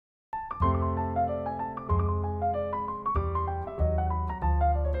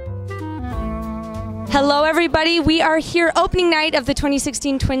Hello everybody, we are here opening night of the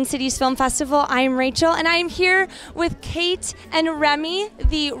 2016 Twin Cities Film Festival. I am Rachel and I am here with Kate and Remy,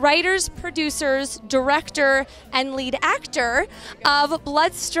 the writers, producers, director, and lead actor of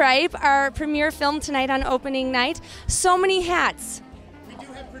Bloodstripe, our premiere film tonight on opening night. So many hats. We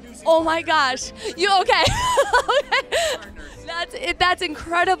do have producers. Oh my gosh. You okay? Okay. That's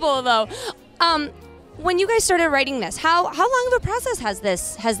incredible though. When you guys started writing this, how long of a process has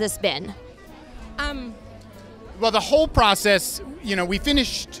this been? Well, the whole process, you know,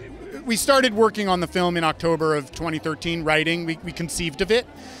 we started working on the film in October of 2013, writing, we conceived of it.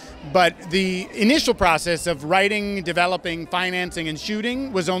 But the initial process of writing, developing, financing, and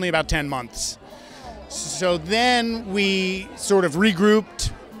shooting was only about 10 months. So then we sort of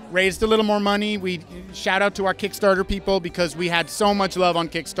regrouped, raised a little more money. We shout out to our Kickstarter people because we had so much love on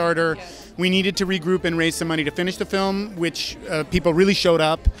Kickstarter. Yes. We needed to regroup and raise some money to finish the film, which people really showed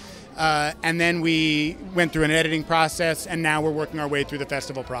up. And then we went through an editing process, and now we're working our way through the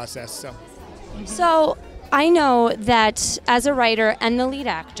festival process. So I know that as a writer and the lead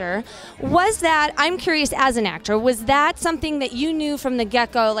actor, I'm curious as an actor, was that something that you knew from the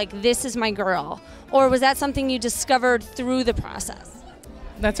get-go, like this is my girl? Or was that something you discovered through the process?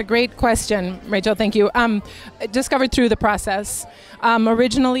 That's a great question, Rachel. Thank you. Discovered through the process.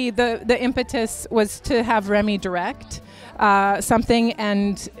 Originally, the impetus was to have Remy direct something,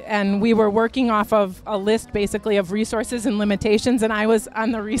 and we were working off of a list basically of resources and limitations, and I was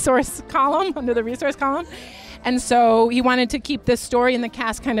on the resource column, under the resource column. And so he wanted to keep this story and the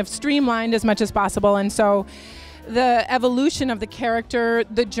cast kind of streamlined as much as possible, and so the evolution of the character,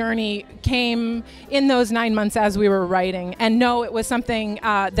 the journey came in those 9 months as we were writing. And no, it was something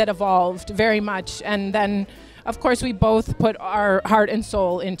that evolved very much. And then, of course, we both put our heart and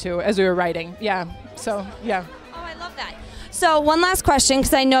soul into as we were writing. Yeah, so, yeah. Oh, I love that. So one last question,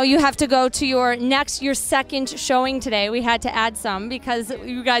 because I know you have to go to your second showing today. We had to add some because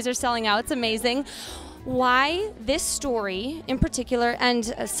you guys are selling out. It's amazing. Why this story in particular, and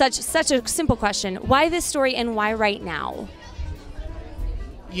such a simple question, why this story and why right now?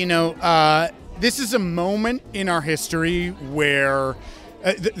 You know, this is a moment in our history where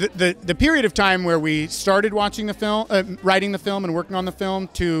the period of time where we started watching the film, writing the film and working on the film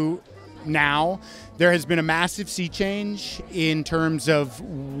to now, there has been a massive sea change in terms of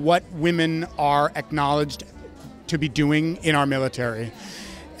what women are acknowledged to be doing in our military.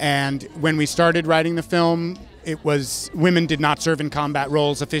 And when we started writing the film, it was women did not serve in combat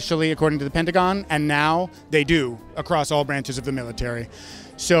roles officially, according to the Pentagon, and now they do across all branches of the military.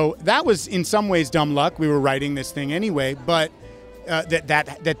 So that was in some ways dumb luck. We were writing this thing anyway, but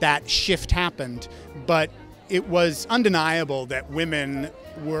that shift happened. But it was undeniable that women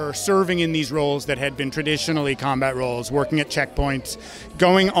were serving in these roles that had been traditionally combat roles, working at checkpoints,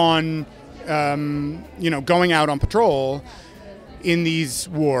 going on, going out on patrol in these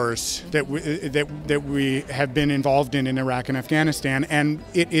wars that we have been involved in Iraq and Afghanistan. And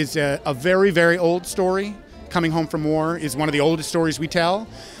it is a very, very old story. Coming home from war is one of the oldest stories we tell.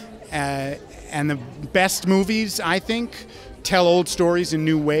 And the best movies, I think, tell old stories in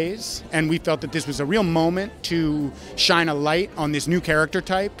new ways. And we felt that this was a real moment to shine a light on this new character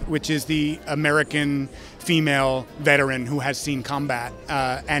type, which is the American female veteran who has seen combat.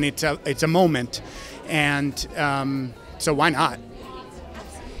 And it's a moment. And so why not?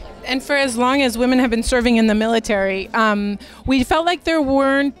 And for as long as women have been serving in the military, we felt like there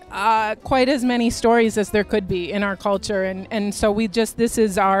weren't quite as many stories as there could be in our culture. And so this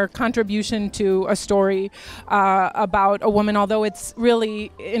is our contribution to a story about a woman, although it's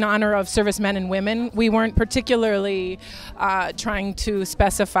really in honor of servicemen and women. We weren't particularly trying to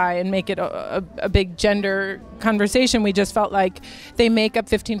specify and make it a big gender conversation. We just felt like they make up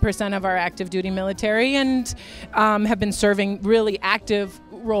 15% of our active duty military and have been serving really active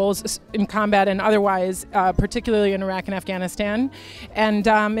roles in combat and otherwise, particularly in Iraq and Afghanistan, and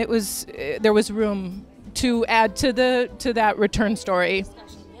there was room to add to that return story.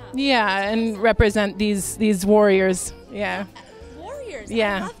 Yeah, and represent these warriors. Yeah. Warriors.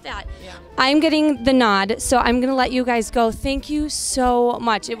 Yeah. I love that. Yeah. I'm getting the nod, so I'm going to let you guys go. Thank you so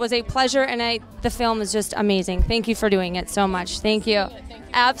much. It was a pleasure, and the film is just amazing. Thank you for doing it so much. Thank you.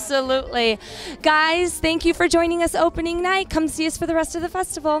 Absolutely. Guys, thank you for joining us opening night. Come see us for the rest of the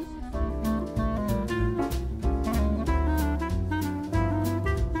festival.